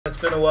It's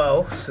been a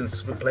while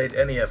since we played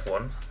any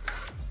F1.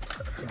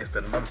 I think it's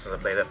been months since I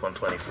played F1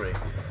 23.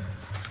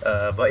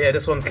 But yeah,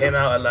 this one came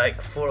out at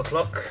like 4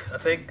 o'clock, I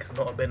think.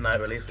 Not a midnight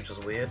release, which was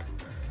weird.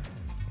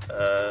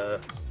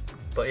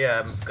 But yeah,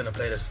 I'm gonna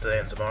play this today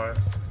and tomorrow.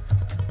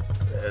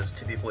 There's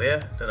two people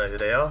here, don't know who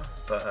they are,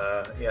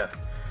 but yeah.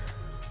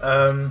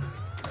 I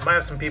might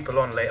have some people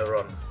on later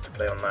on to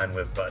play online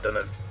with, but I don't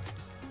know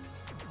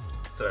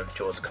if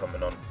George's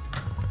coming on.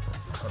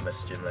 I'll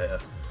message him later.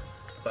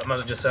 But I might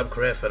as well just set up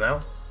career for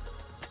now.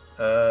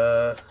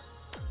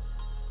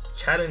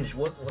 Challenge,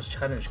 what's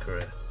challenge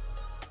career?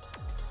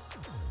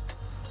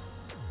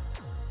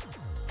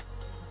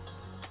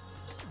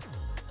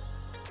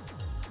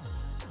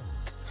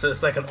 So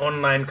it's like an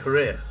online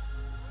career.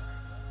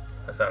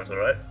 That sounds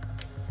alright.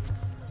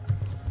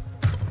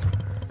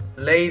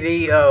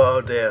 Lady, oh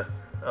dear.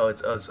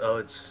 It's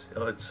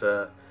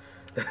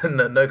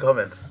no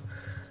comments.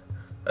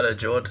 Hello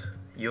George,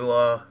 you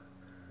are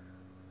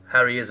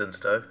Harry isn't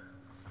though.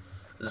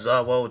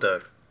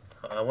 Zawaldo.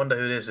 I wonder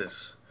who this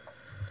is.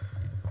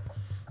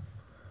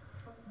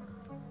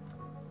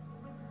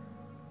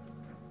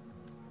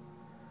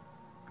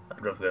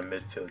 I'd rather go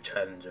midfield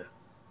challenger.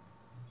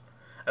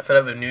 I feel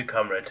like with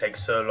newcomer it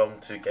takes so long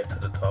to get to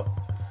the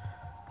top.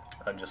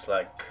 I'm just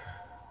like,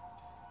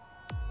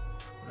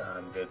 nah,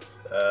 I'm good.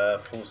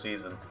 Full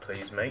season,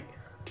 please, mate.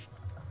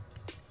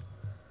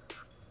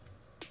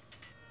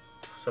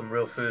 Some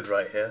real food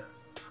right here.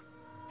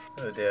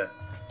 Oh dear.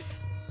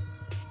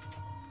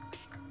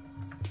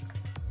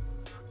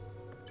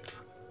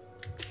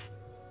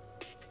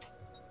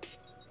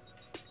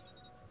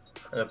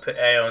 I'm gonna put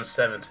A on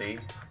 70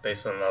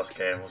 based on the last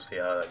game. We'll see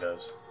how that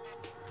goes.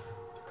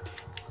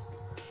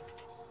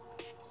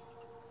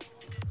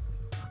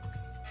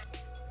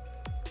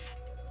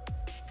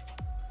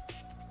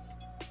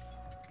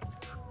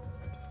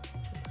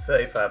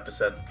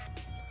 %35%.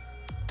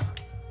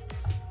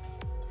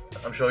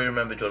 I'm sure you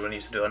remember, Jordan, when you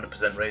used to do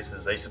 100%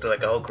 races. I used to do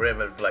like a whole career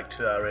mode for like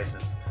 2-hour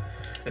races.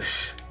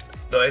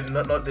 No,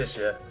 not this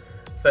year.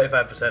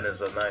 35%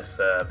 is a nice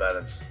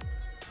balance.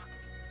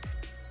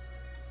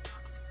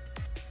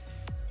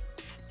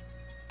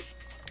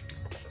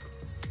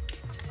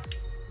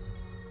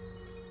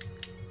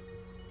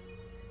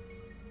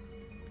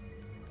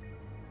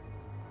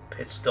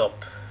 Pit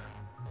stop.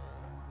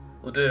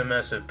 We'll do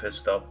immersive pit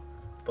stop,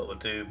 but we'll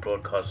do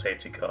broadcast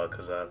safety car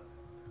because I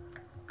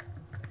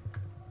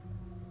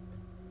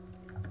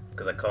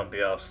can't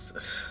be asked.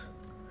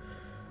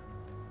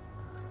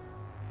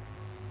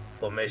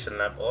 Formation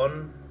lap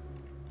on.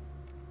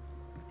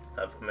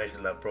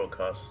 Formation lap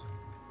broadcast.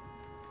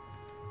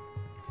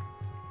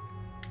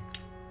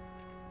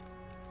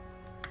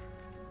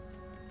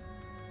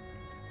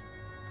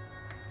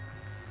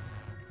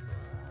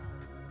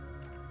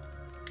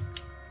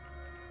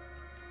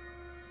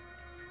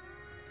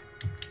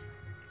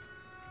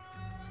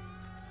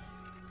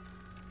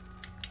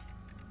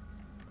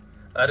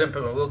 I didn't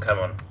put my wheel cam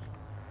on.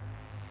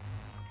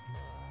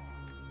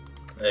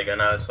 There you go,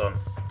 now it's on.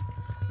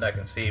 Now I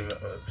can see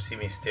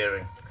me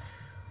steering.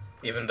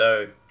 Even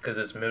though, because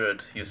it's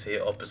mirrored, you see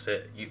it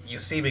opposite. You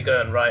see me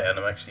going right and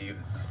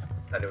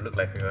and it will look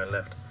like I'm going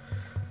left.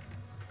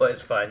 But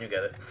it's fine, you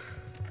get it.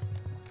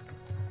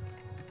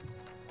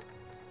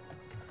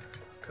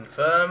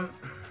 Confirm.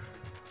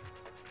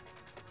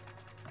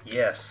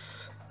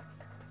 Yes.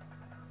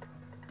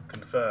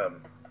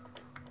 Confirm.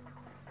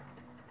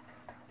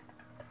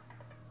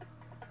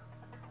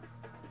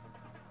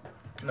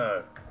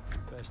 No.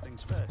 First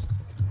things first,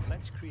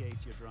 let's create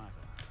your driver.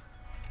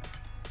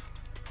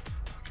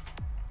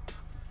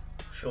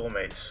 Sure,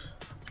 mate.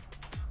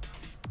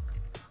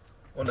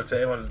 Wonder if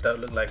anyone don't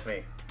look like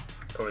me.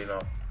 Probably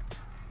not.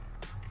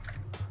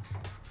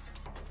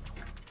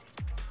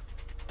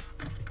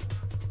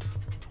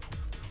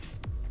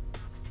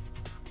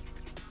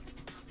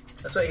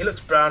 That's right, he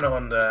looks browner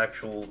on the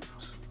actual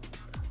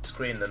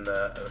screen than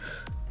the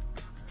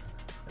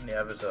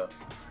avatar.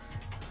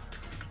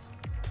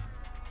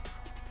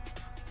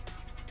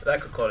 That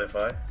could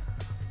qualify.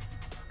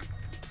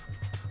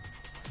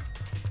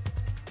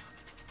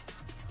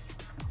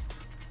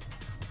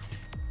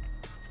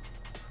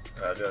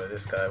 I'll go with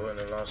this guy, I won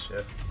last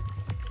year.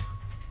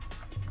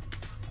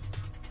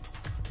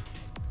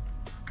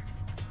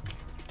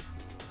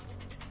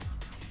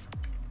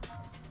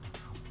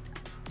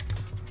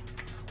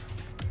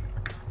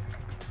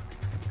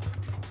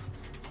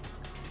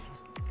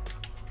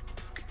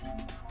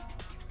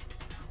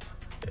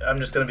 I'm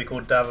just going to be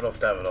called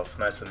Davidoff,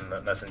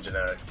 nice and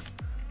generic.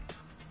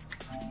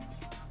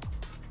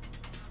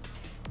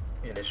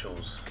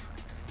 Initials.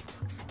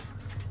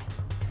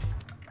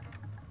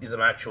 These are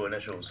my actual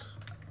initials.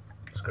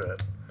 Screw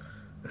it.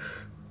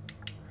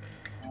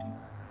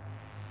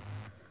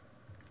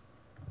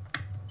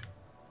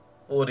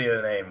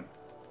 Audio name.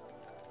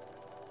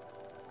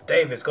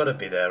 David's got to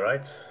be there,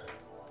 right?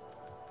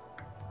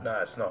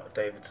 No, it's not.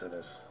 Davidson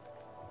is.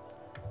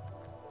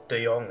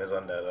 De Jong is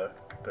on there though.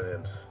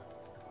 Brilliant.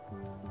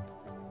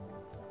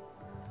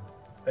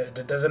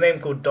 There's a name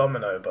called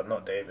Domino, but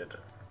not David.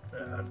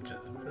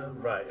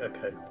 Right,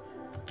 okay.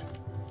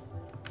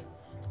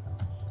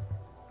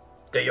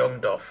 De Jong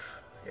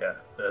Doff. Yeah,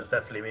 that's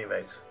definitely me,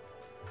 mate.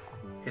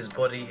 His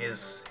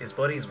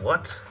body's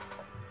what?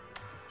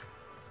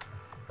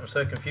 I'm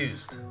so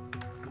confused.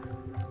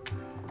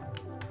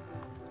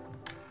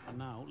 And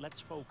now let's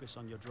focus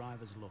on your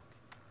driver's look.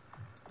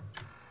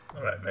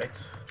 Alright,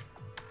 mate.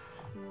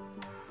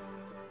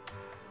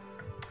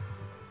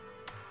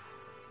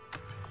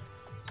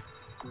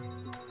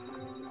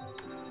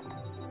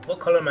 What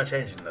colour am I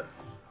changing though?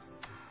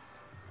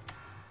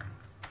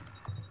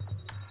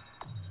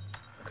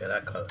 Okay,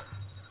 that colour.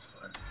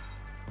 That's fine.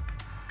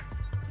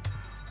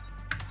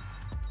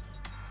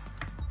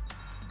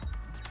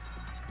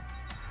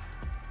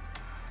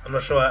 I'm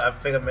not sure, I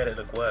think I made it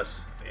look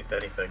worse, if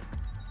anything.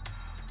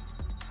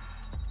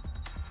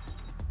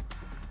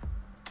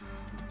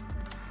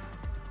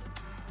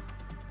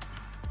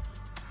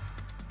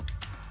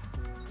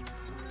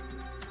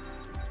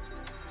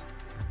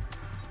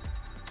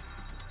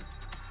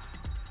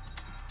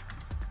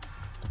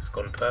 It's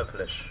gone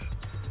purplish.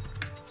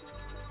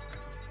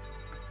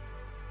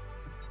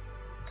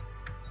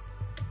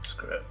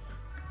 Screw it.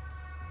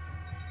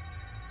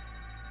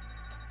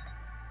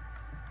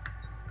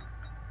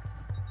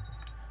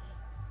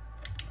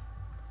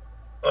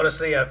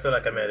 Honestly, I feel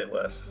like I made it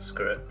worse.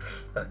 Screw it.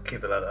 I'll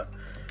keep it like that.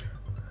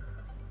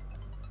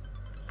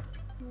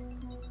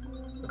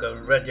 We'll go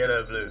red,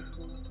 yellow, blue.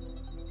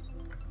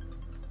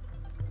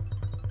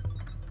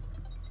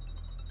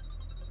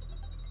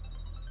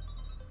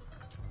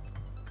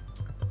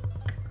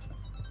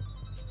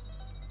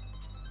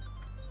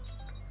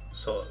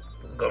 So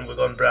we've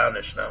gone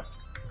brownish now.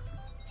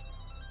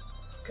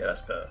 Okay,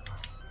 that's better.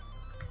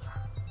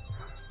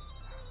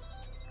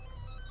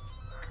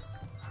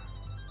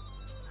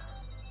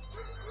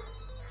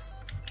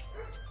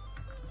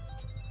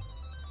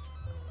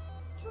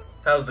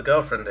 How's the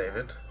girlfriend,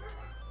 David?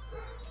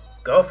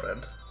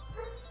 Girlfriend?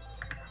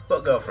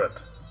 What girlfriend?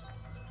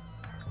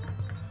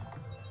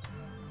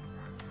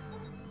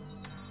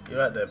 You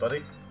right there,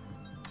 buddy?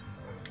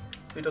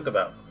 What you talk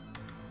about?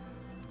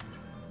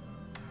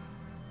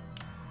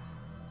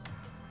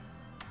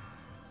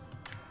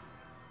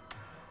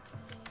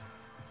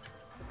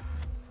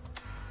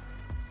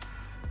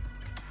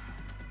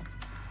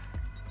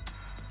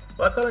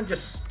 Why can't I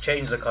just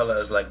change the colour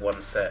as like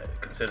one set,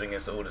 considering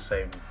it's all the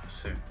same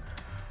suit?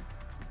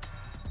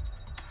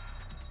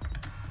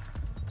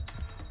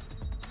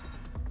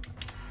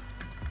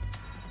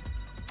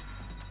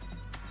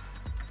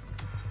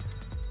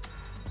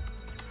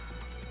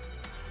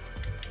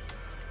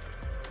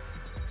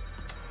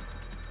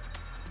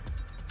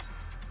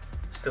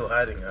 Still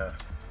hiding her.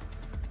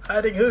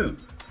 Hiding who?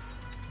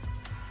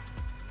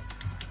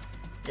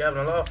 You having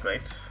a laugh,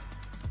 mate?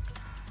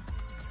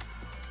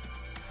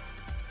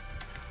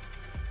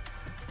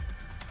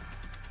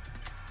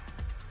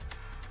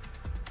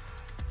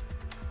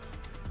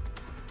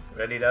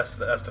 Ready? That's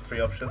the 3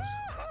 options.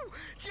 Woo!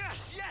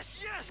 Yes, yes,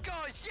 yes,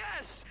 guys,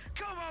 yes!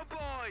 Come on,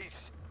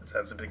 boys!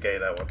 Sounds a bit gay,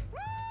 that one.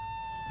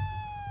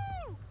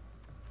 Woo!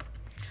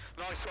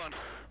 Nice one.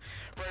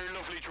 Very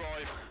lovely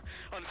drive.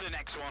 On to the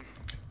next one.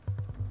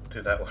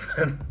 Do that one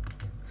then.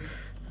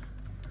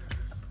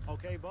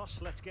 Okay, boss,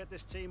 let's get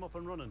this team up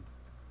and running.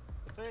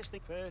 First thing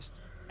first,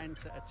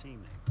 enter a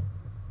team name.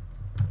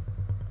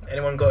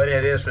 Anyone got any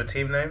ideas for a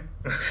team name?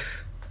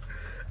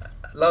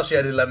 Last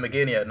year I did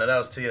Lamborghini. No, that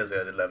was 2 years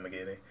ago I did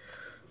Lamborghini.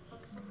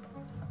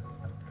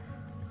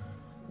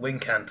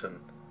 Wincanton.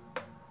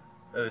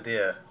 Oh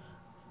dear.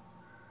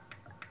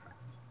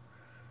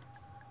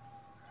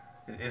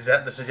 Is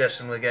that the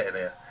suggestion we're getting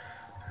here?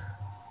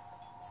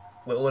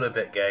 We're all a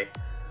bit gay.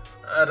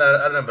 I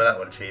don't know about that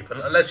one, cheap.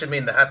 Unless you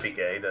mean the happy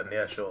gay, then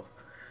yeah, sure.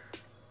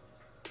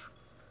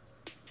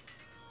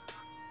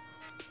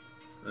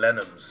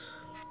 Lenhams.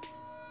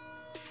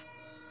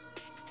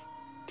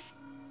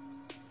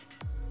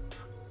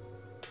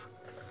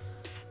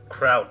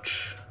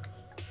 Crouch.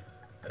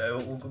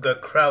 We'll go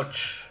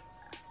Crouch.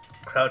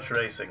 Crouch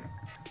Racing.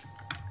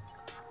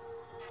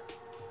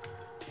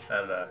 I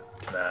don't know.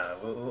 Nah,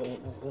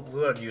 we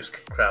won't use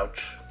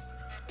Crouch.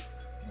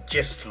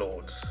 Gist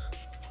Lords.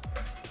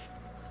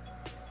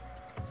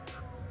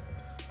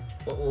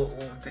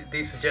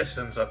 These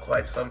suggestions are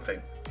quite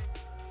something.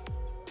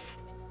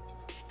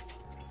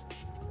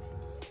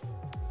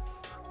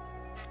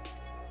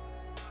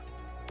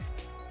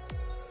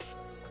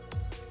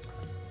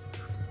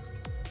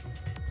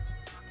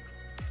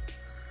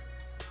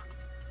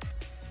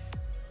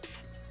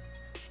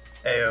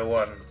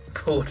 AO1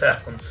 pull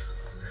downs.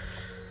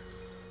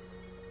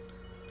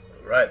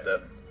 Right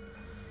then.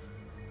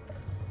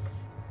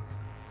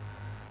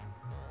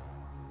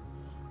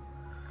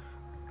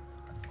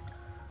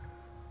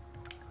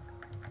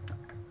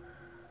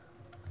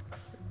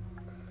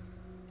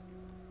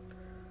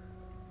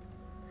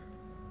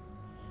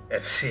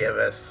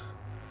 FCMS.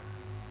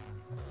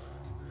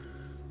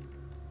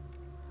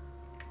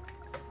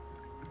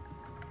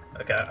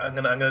 Okay, I'm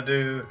gonna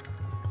do.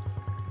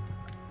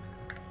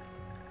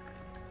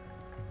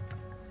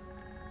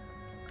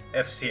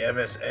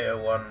 FCMS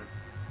AO1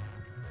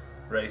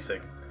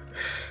 Racing.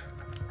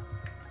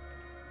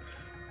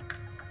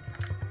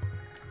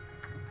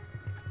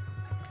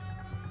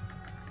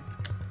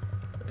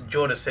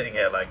 Jordan's sitting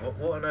here like,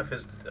 what on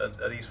earth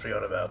are these three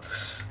on about?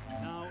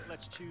 Now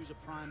let's choose a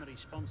primary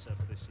sponsor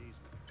for this season.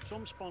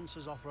 Some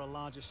sponsors offer a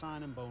larger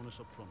sign-in bonus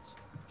up front.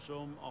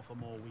 Some offer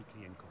more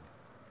weekly income.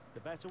 The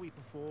better we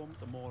perform,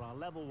 the more our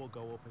level will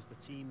go up as the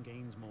team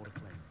gains more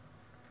acclaim.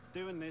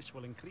 Doing this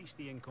will increase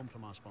the income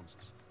from our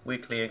sponsors.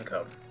 Weekly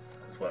income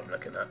is what I'm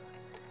looking at.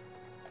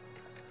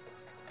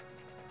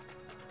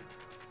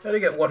 You only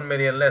get 1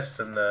 million less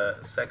than the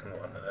second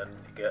one, and then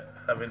you get,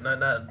 I mean,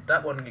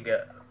 that one you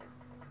get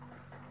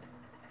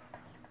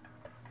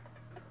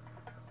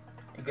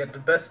the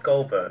best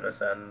goal bonus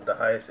and the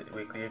highest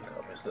weekly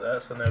income. So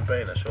that's a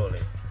no-brainer, surely.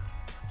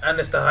 And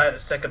it's the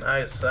second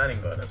highest signing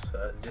bonus.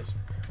 Just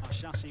our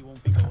chassis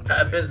won't be going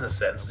at a business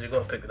sense, you've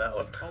got to pick that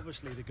one.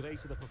 Obviously, the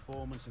greater the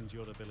performance and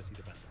durability,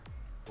 the better.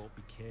 But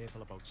be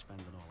careful about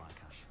spending all our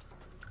cash.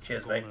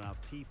 Cheers, We're mate. going to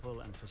have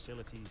people and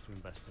facilities to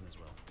invest in as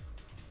well.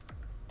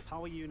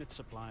 Power unit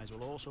suppliers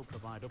will also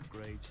provide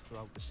upgrades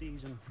throughout the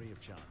season free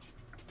of charge.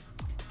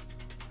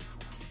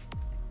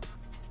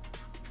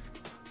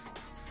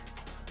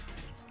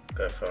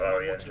 Go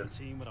Ferrari Not much of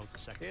engine. a team without a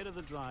second. Here are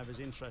the drivers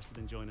interested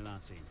in joining our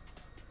team.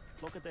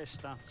 Look at their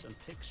stats and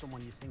pick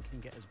someone you think can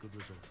get us good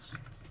results,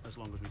 as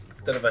long as we can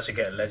afford Don't know it. if I should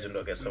get a legend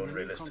or get someone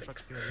We renew realistic.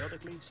 contracts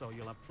periodically, so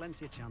you'll have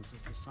plenty of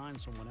chances to sign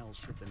someone else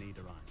should the need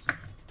arise.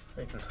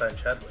 We can sign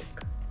Chadwick.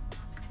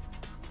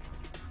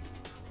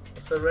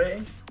 What's the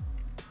rating?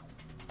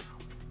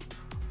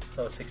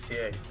 Oh,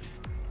 68.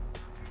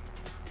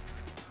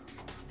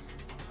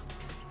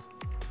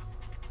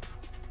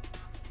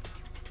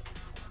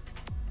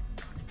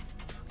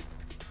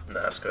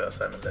 Nah, screw it, I'll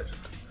sign a legend.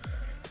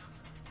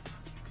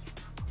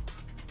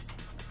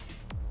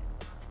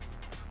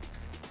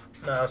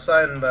 No, I'll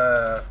sign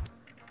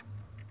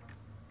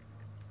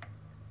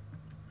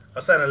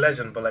a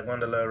legend, but like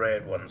one of the low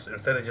rated ones,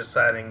 instead of just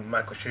signing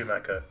Michael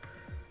Schumacher,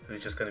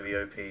 who's just going to be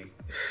OP.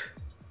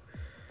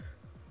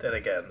 Then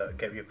again, that'll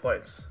give you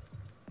points.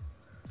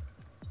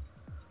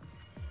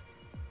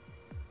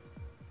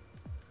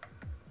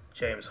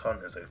 James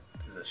Hunt is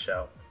a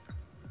shout.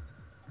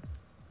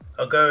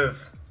 I'll go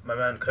with my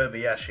man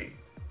Kobayashi.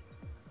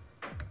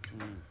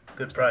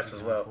 Good price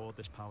as well. Afford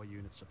this power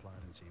unit supplier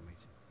and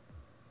teammate.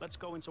 Let's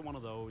go into one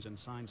of those and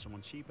sign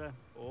someone cheaper.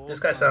 Or This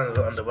guy try sounds and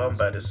find a underwhelmed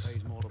by sponsor who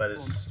pays more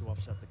this upfront to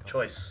offset the cost.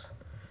 choice.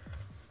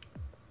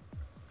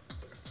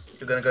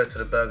 You're gonna go to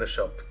the burger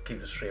shop,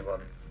 keep the stream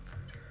on.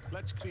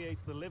 Let's create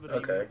the livery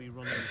Okay. we'll be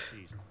running this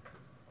season.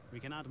 We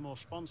can add more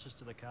sponsors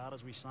to the car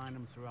as we sign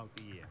them throughout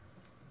the year.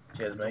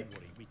 Cheers, mate.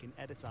 Don't worry, we can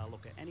edit our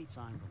look at any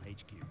time from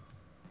HQ.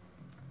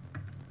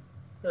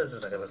 This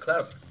is like a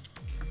McLaren.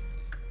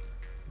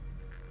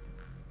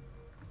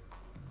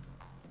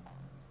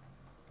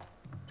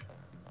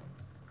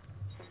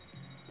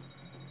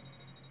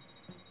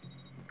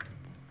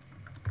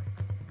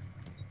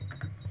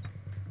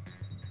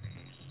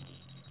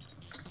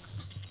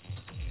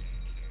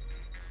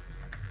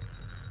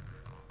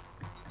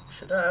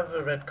 Should I have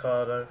a red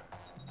car though?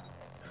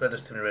 I feel like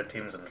there's too many red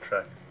teams on the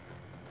track.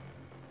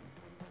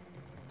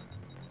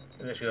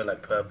 Maybe I should go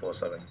like purple or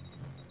something.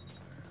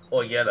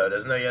 Or yellow.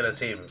 There's no yellow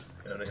team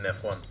in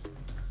F1.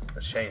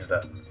 Let's change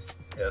that.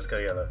 Yeah, let's go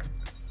yellow.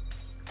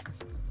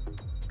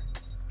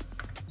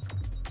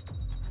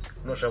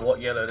 I'm not sure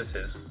what yellow this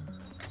is.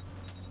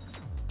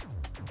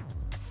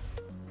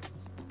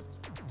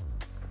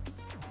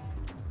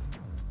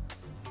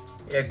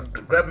 Yeah,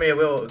 grab me a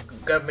wheel.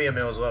 Grab me a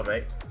meal as well,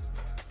 mate.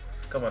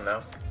 Come on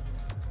now.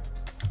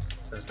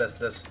 Let's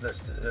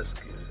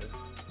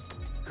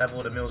have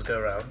all the meals go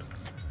around.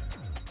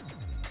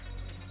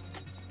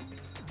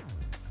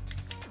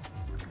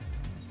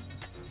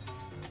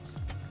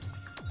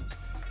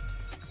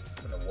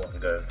 I don't know what I'm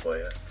going for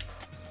here.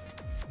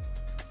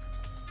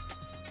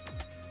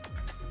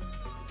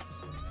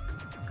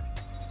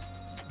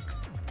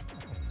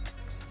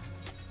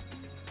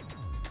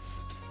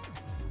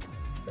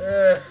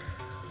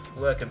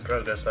 Work in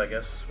progress, I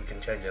guess. We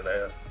can change it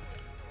later.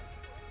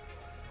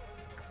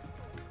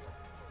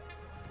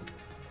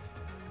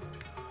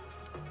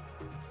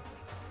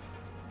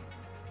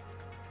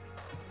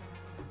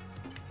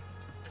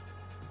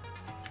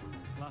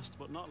 Last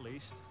but not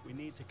least, we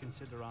need to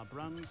consider our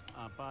brand,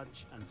 our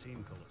badge and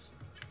team colours.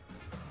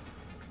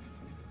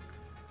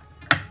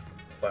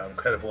 Wow,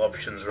 incredible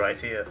options right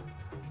here.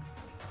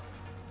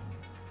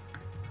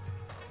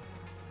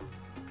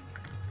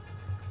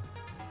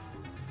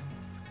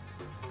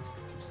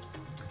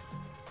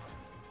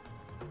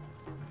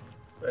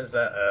 Where's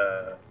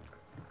that,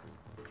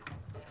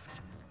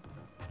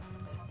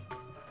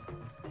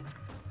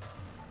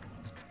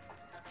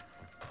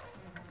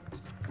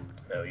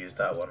 No, use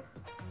that one.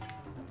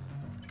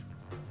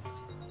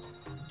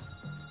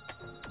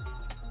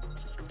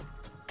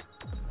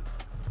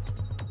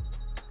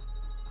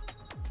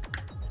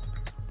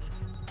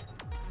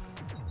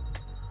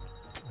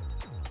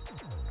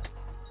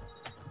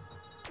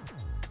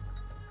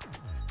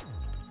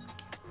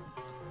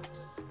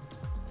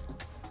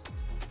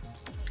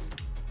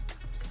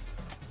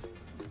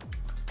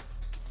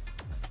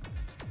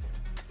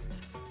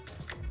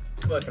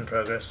 Work in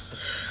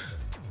progress.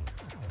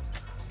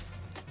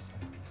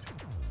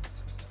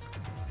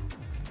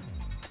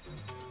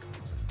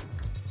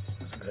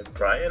 It's a bit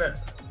bright, isn't it?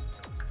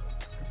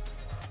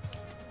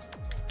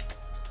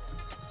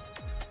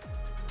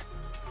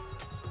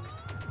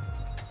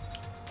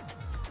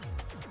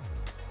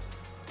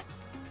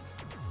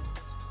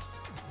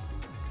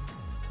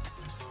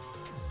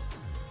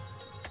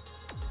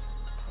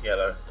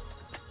 Yellow.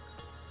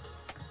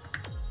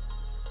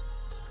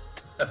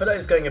 I feel like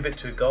it's going a bit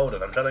too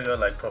golden. I'm trying to go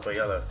like proper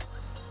yellow.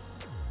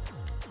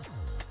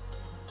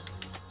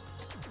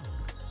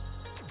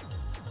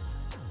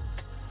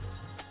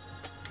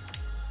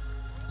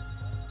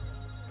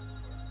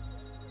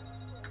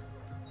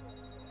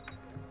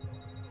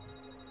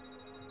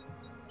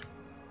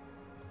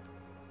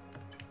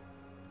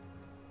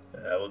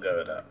 Yeah, we'll go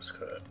with that.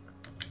 Screw it.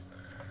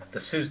 The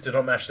suits do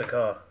not match the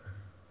car.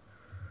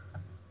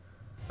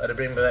 Oh, they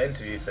bring me that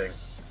interview thing.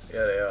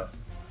 Yeah, they are.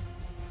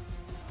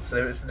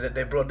 So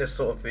they brought this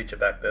sort of feature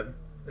back then.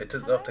 They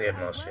took it off to him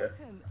last year.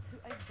 Welcome to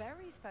a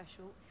very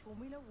special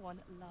Formula One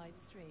live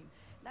stream.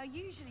 Now,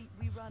 usually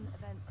we run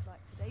events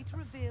like today to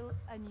reveal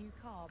a new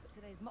car, but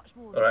today is much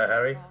more than All right, just a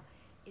Harry. car.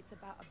 It's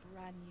about a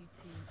brand new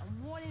team,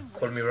 and one in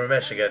Calling me which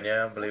Ramesh the again, owner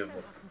yeah, also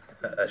unbelievable. happens to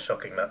be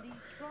Shocking, that. the lead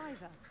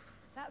driver.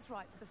 That's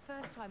right. For the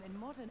first time in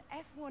modern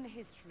F1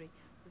 history,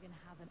 we're going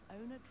to have an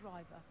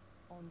owner-driver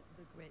on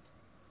the grid.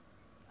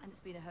 And it's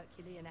been a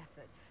Herculean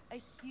effort, a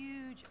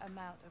huge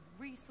amount of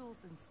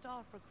resource and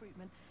staff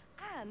recruitment,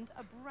 and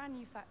a brand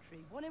new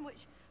factory, one in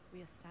which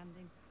we are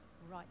standing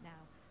right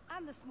now.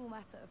 And the small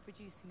matter of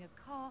producing a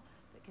car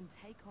that can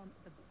take on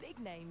the big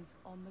names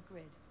on the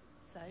grid.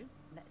 So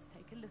let's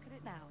take a look at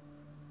it now.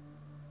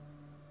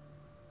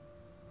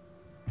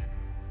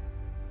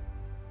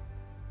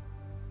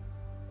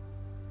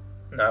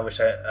 No, I wish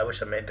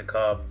I made the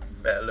car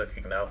better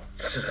looking now.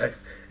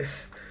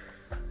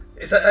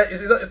 It's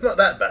not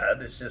that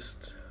bad. It's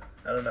just,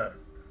 I don't know.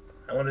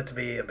 I want it to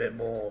be a bit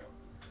more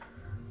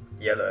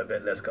yellow, a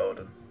bit less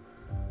golden.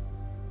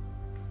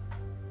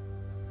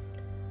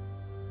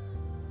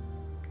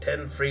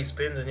 10 free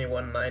spins and you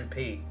won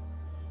 9p.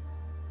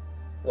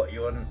 What,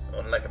 you on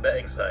like a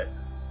betting site?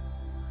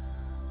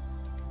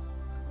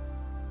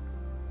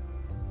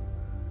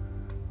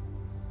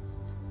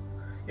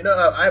 You know,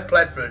 I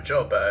applied for a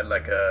job at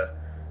like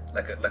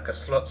a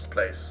slots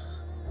place,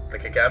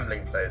 like a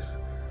gambling place.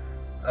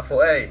 I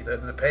thought, hey,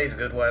 the pay's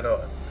good, why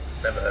not?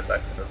 Never heard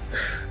back from them.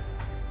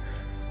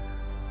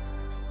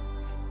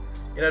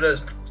 you know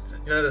those,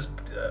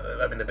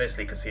 I mean, they're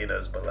basically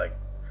casinos, but like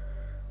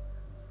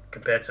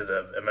compared to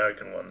the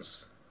American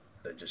ones,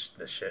 they're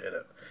shit in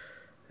it.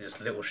 They're just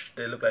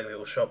they look like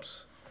little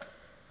shops.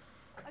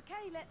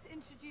 Okay, let's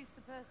introduce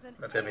the person.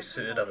 That's gonna be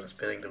suited up and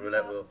spinning the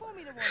roulette wheel.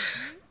 Formula 1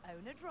 new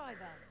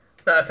owner-driver.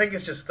 No, I think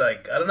it's just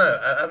like, I don't know,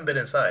 I haven't been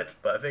inside,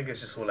 but I think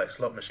it's just all like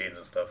slot machines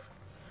and stuff.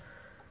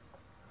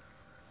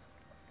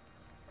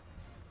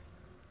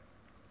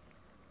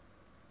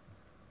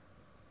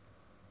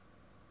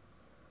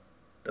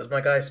 Does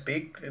my guy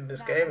speak in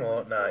this game,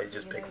 or nah, he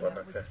just picked one?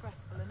 It was Okay.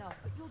 stressful enough,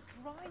 but you're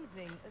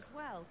driving as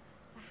well.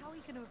 So how are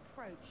you going to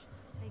approach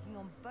taking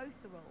on both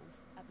the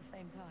roles at the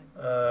same time?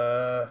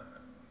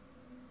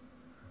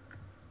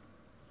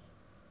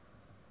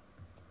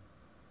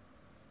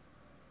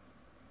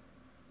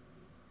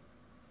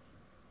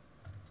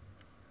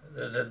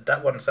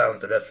 That one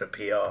sounds the best for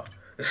PR.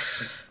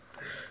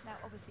 Now,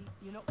 obviously,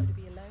 you're not going to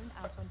be alone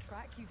out on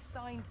track. You've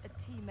signed a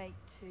teammate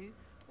too.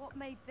 What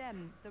made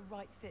them the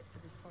right fit for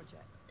this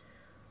project?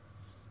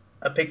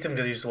 I picked him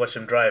because I used to watch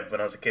him drive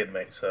when I was a kid,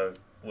 mate. So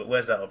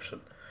where's that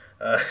option?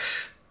 A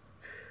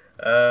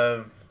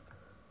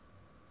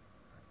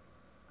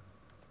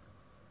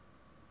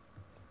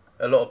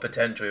lot of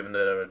potential, even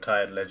though they're a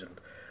retired legend.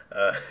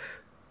 Yeah,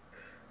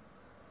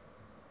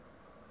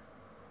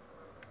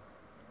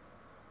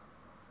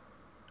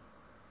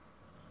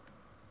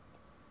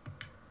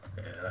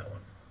 that one.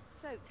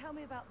 So, tell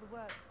me about the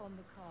work on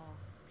the car.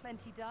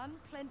 Plenty done?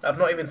 Plenty. I've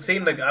not even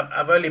seen the.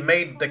 I've only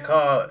made the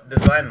car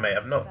design, mate.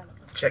 I've not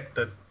checked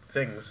the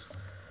things.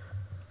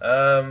 What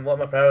am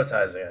I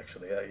prioritizing,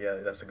 actually? Yeah,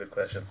 that's a good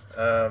question.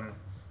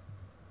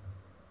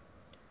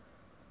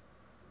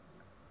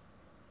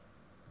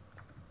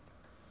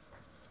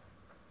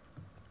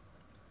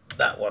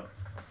 That one.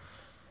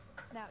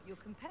 Now, your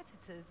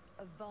competitors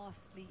are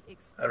vastly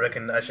experienced. I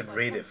reckon I should By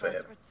read it for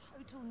contrast, him. are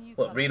a total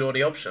newcomer. What, read all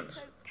the options?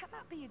 So, can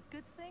that be a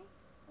good thing?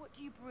 What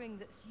do you bring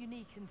that's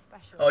unique and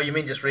special? Oh, you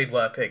mean just read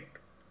what I pick?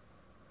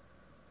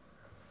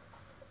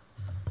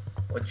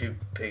 What do you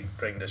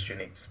bring that's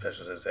unique,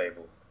 special to the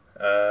table?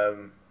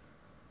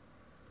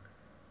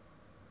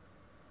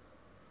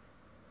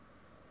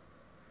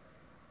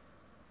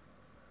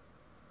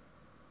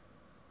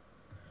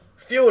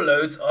 Fuel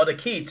loads are the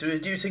key to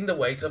reducing the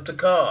weight of the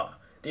car.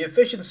 The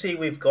efficiency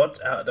we've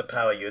got out of the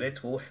power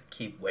unit will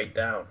keep weight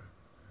down.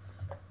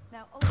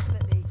 Now,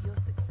 ultimately, your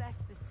success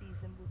this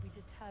season will be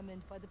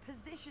determined by the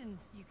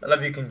positions you can I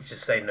love you take can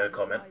just say no as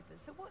comment.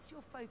 drivers. So what's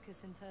your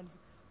focus in terms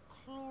of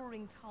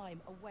clawing time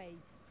away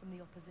from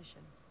the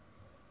opposition?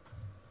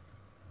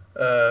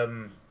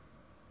 Um,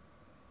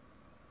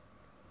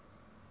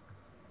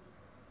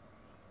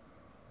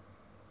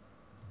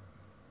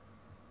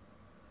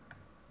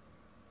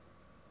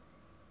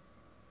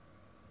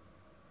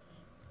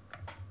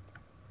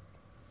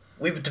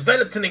 We've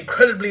developed an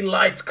incredibly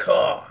light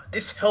car.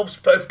 This helps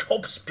both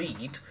top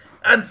speed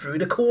and through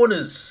the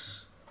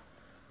corners.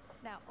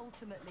 Now,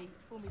 ultimately,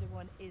 Formula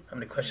One is... How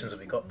many questions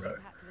have we got, bro?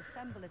 You've had to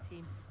assemble a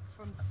team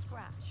from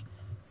scratch.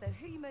 So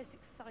who are you most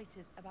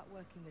excited about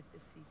working with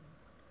this season?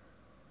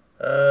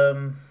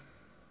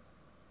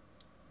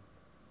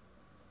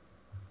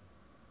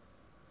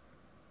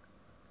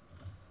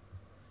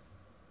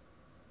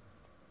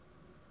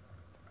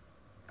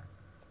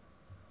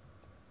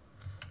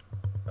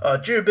 Our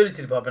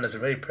durability department has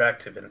been very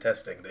proactive in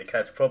testing. They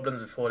catch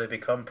problems before they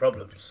become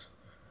problems.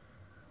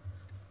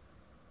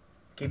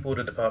 Keep all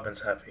the departments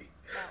happy.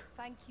 Well,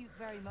 thank you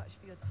very much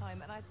for your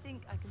time, and I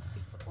think I can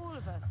speak for all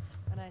of us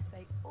when I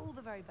say all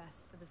the very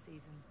best for the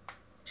season.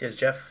 Cheers,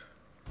 Jeff.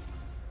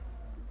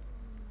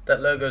 That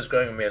logo's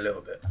growing on me a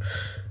little bit.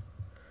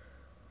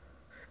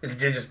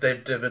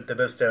 They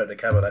both stare at the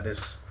camera like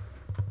this.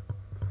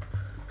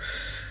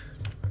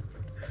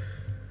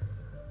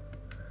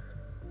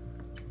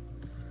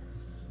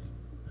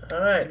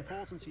 Alright. It's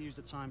important to use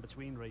the time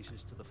between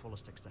races to the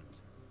fullest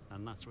extent,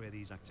 and that's where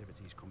these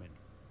activities come in.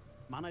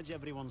 Manage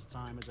everyone's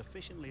time as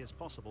efficiently as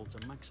possible to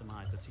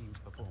maximise the team's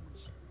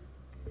performance.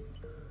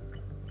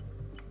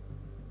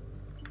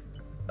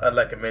 I'd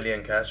like $1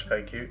 million cash,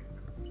 thank you.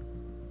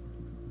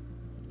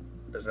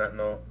 Does that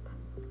not?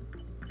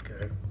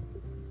 Okay.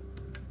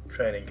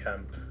 Training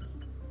camp.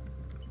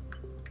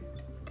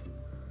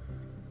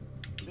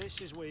 This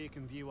is where you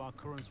can view our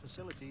current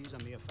facilities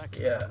and the effects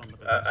they have Yeah, on the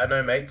business. I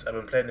know, mate. I've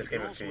been playing this We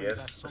game can a few also years.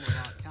 invest some of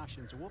our cash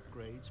into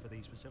upgrades for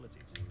these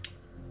facilities.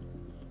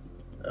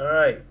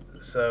 Alright,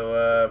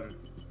 so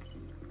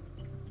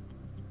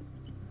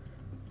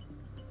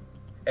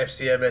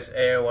FCMS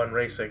AO1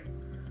 Racing,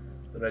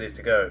 ready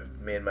to go.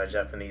 Me and my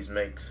Japanese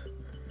mates.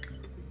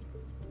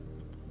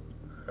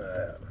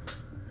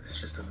 It's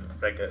just a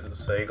regular.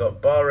 So you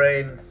got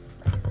Bahrain,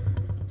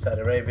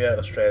 Saudi Arabia,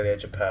 Australia,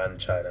 Japan,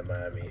 China,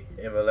 Miami,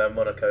 Imola,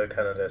 Monaco,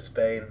 Canada,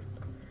 Spain,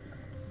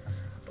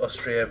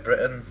 Austria,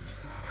 Britain,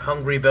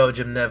 Hungary,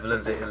 Belgium,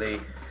 Netherlands,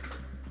 Italy,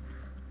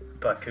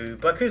 Baku.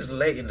 Baku's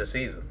late in the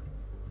season.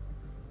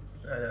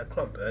 I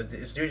clocked it.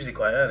 It's usually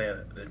quite early.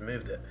 They've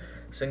moved it.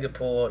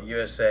 Singapore,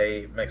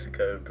 USA,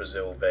 Mexico,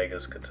 Brazil,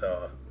 Vegas,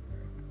 Qatar,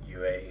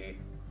 UAE.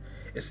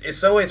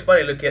 It's always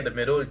funny looking at the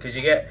middle because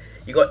you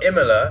got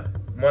Imola,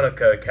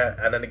 Monaco,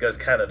 and then it goes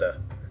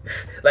Canada.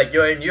 Like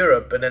you're in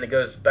Europe and then it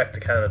goes back to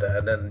Canada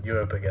and then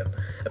Europe again.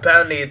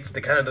 Apparently, it's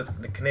the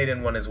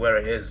Canadian one is where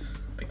it is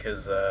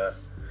because of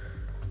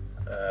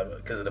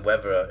the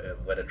weather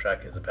where the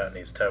track is.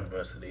 Apparently, it's terrible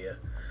most of the year.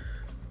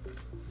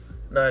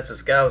 No, it's a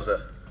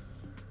Scouser.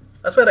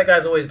 I swear that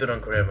guy's always been on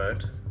career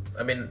mode.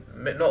 I mean,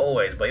 not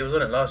always, but he was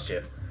on it last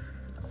year.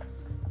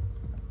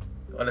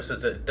 There was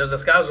a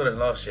Scouser on it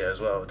last year as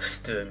well,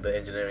 just doing the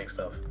engineering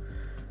stuff.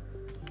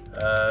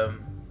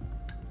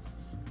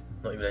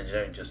 Not even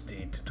engineering, just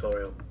the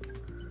tutorial.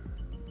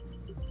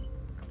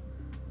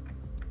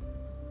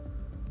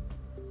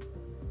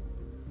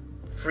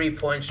 Free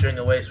points during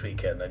a race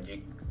weekend and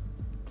you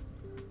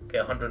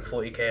get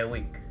 140k a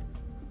week.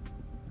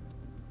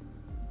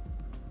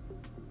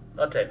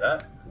 I'll take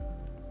that.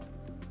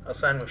 I'll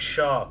sign with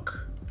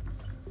Shark.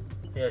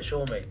 Yeah,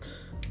 sure, mate.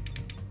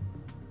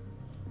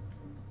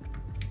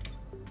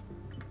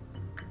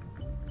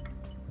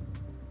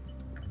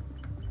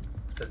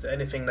 So is there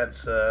anything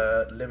that's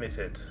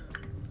limited?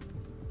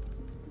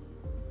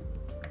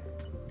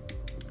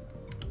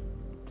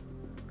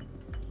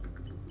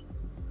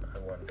 I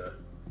wonder.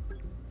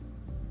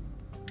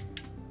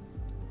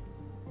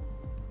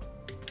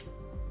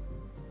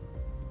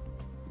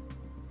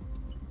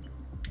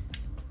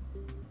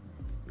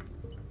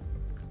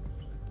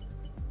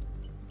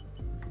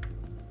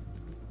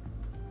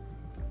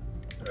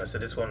 So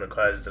this one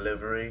requires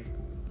delivery,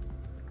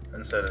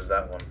 and so does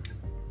that one.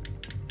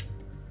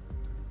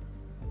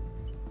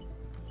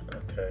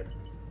 Okay,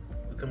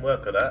 we can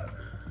work with that.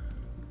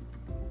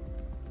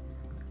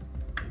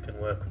 We can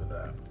work with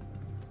that.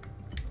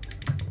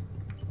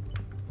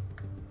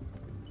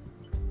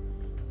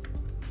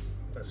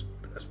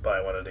 Let's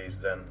buy one of these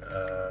then.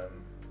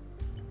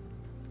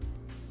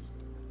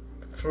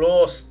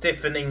 Floor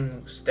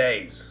stiffening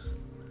stays.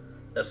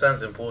 That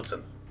sounds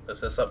important.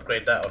 Let's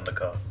upgrade that on the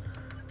car.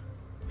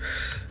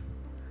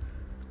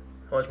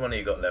 How much money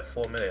you got left?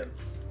 4 million.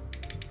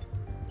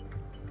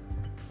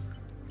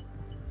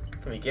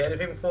 Can we get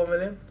anything for 4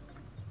 million?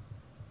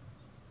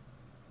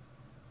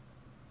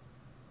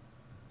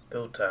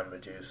 Build time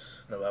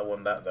reduce. No, I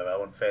want that though. I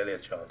want failure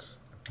chance.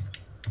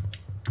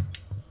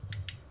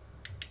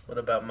 What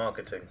about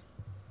marketing?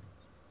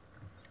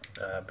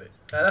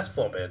 That's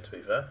 4 million to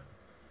be fair.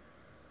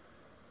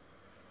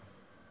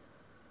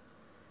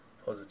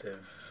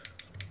 Positive.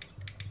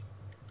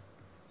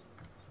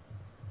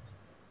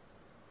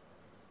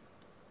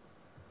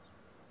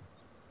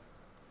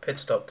 Pit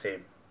stop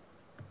team.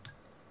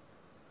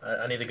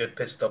 I need a good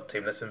pit stop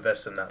team. Let's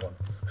invest in that one.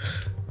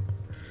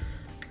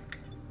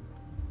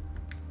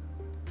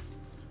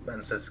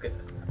 Man says,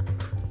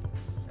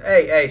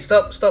 hey,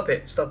 stop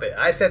it.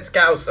 I said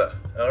Scouser,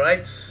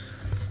 alright?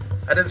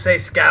 I didn't say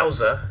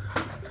Scouser.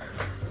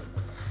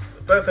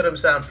 Both of them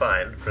sound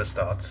fine for a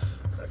start.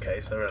 Okay,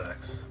 so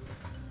relax.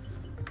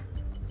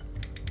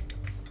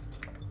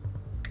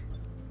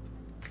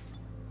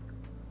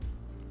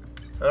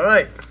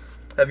 Alright,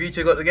 have you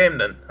two got the game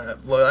then?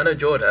 Well, I know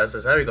George has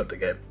Harry got the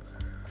game?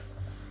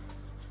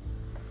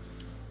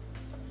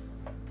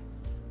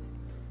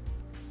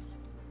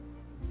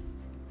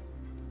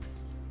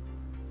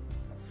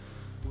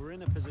 We're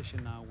in a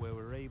position now where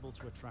we're able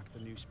to attract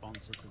a new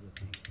sponsor to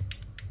the team.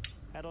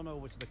 Head on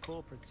over to the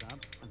corporate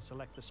tab and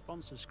select the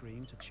sponsor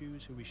screen to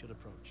choose who we should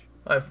approach.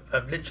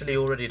 I've literally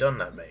already done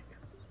that, mate.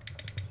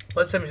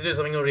 Let's tell me to do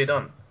something already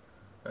done.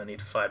 I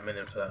need 5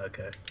 million for that,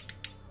 okay.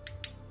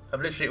 I've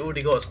literally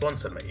already got a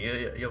sponsor, mate.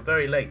 You're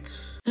very late.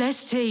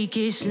 Let's take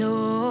it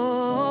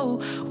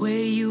slow. Where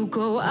you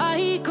go,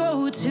 I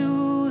go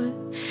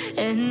too.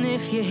 And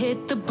if you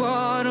hit the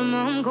bottom,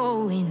 I'm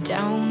going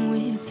down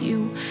with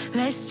you.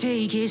 Let's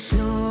take it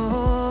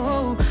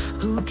slow.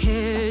 Who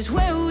cares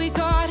where we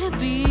gotta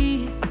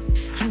be?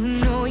 You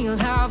know you'll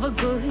have a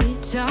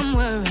good time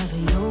wherever